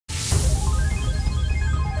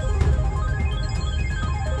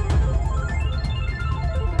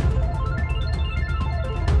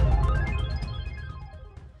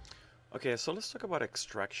Okay, so let's talk about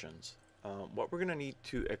extractions. What we're going to need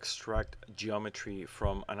to extract geometry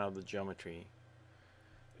from another geometry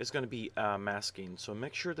is going to be masking. So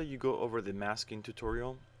make sure that you go over the masking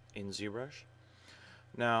tutorial in ZBrush.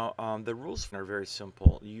 Now, the rules are very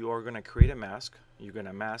simple. You are going to create a mask. You're going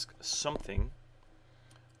to mask something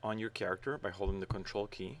on your character by holding the Control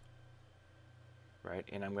key, right?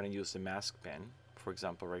 And I'm going to use the mask pen, for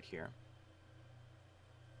example, right here.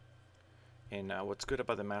 And what's good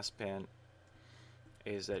about the mask pen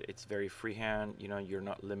is that it's very freehand. You know, you're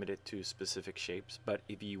not limited to specific shapes, but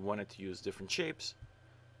if you wanted to use different shapes,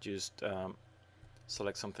 just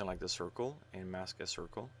select something like the circle and mask a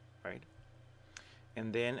circle, right?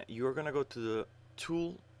 And then you're gonna go to the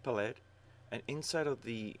tool palette, and inside of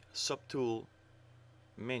the subtool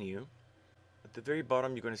menu, at the very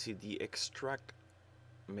bottom you're gonna see the extract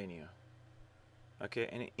menu. Okay,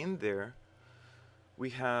 and in there we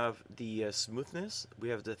have the smoothness, we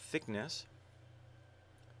have the thickness.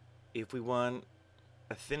 If we want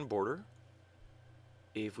a thin border,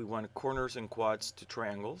 if we want corners and quads to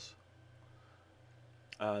triangles,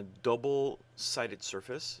 double-sided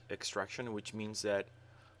surface extraction, which means that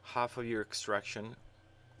half of your extraction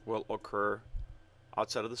will occur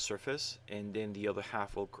outside of the surface and then the other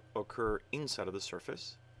half will occur inside of the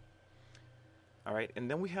surface. All right, and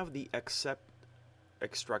then we have the accept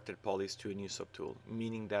extracted polys to a new subtool,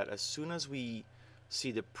 meaning that as soon as we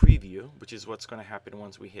see the preview, which is what's going to happen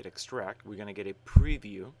once we hit extract, we're going to get a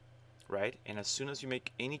preview, right? And as soon as you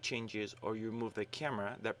make any changes or you move the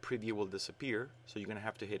camera, that preview will disappear, so you're going to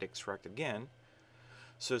have to hit extract again.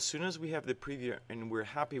 So as soon as we have the preview and we're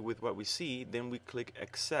happy with what we see, then we click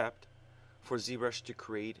accept for ZBrush to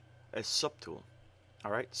create a subtool.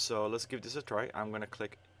 All right, so let's give this a try. I'm going to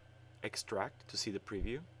click extract to see the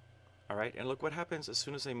preview. All right, and look what happens as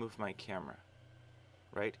soon as I move my camera,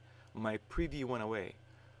 right? My preview went away.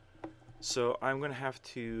 So I'm going to have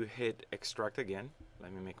to hit extract again.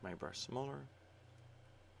 Let me make my brush smaller.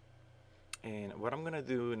 And what I'm going to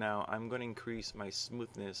do now, I'm going to increase my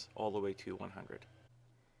smoothness all the way to 100.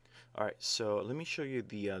 All right, so let me show you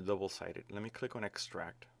the double-sided. Let me click on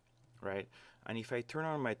extract, right? And if I turn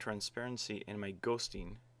on my transparency and my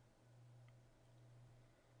ghosting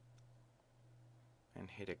and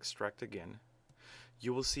hit extract again,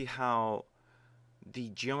 you will see how the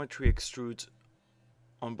geometry extrudes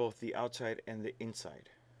on both the outside and the inside.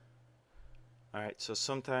 All right, so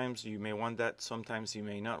sometimes you may want that, sometimes you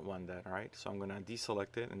may not want that. All right, so I'm going to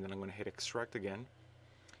deselect it and then I'm going to hit extract again,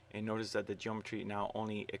 and notice that the geometry now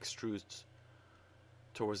only extrudes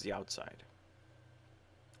towards the outside.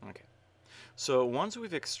 Okay, so once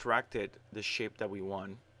we've extracted the shape that we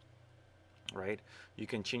want, right, you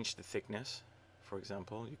can change the thickness. For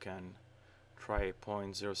example, you can try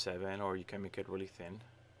 0.07, or you can make it really thin,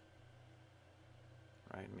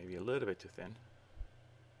 right? Maybe a little bit too thin.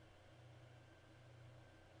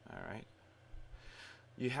 All right.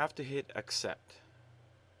 You have to hit accept.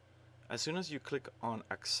 As soon as you click on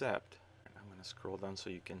accept, I'm going to scroll down so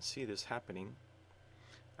you can see this happening.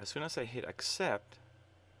 As soon as I hit accept,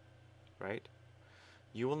 right,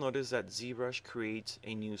 you will notice that ZBrush creates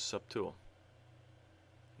a new subtool.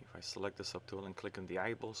 If I select the subtool and click on the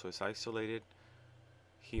eyeball so it's isolated,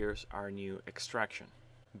 here's our new extraction.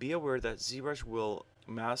 Be aware that ZBrush will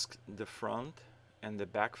mask the front and the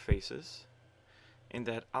back faces, and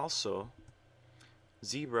that also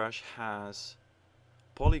ZBrush has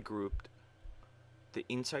polygrouped the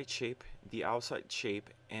inside shape, the outside shape,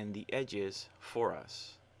 and the edges for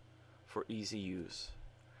us for easy use.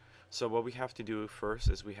 So what we have to do first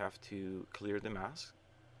is we have to clear the mask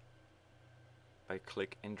by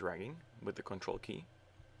click and dragging with the Control key,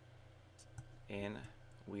 and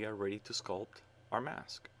we are ready to sculpt our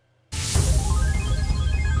mask.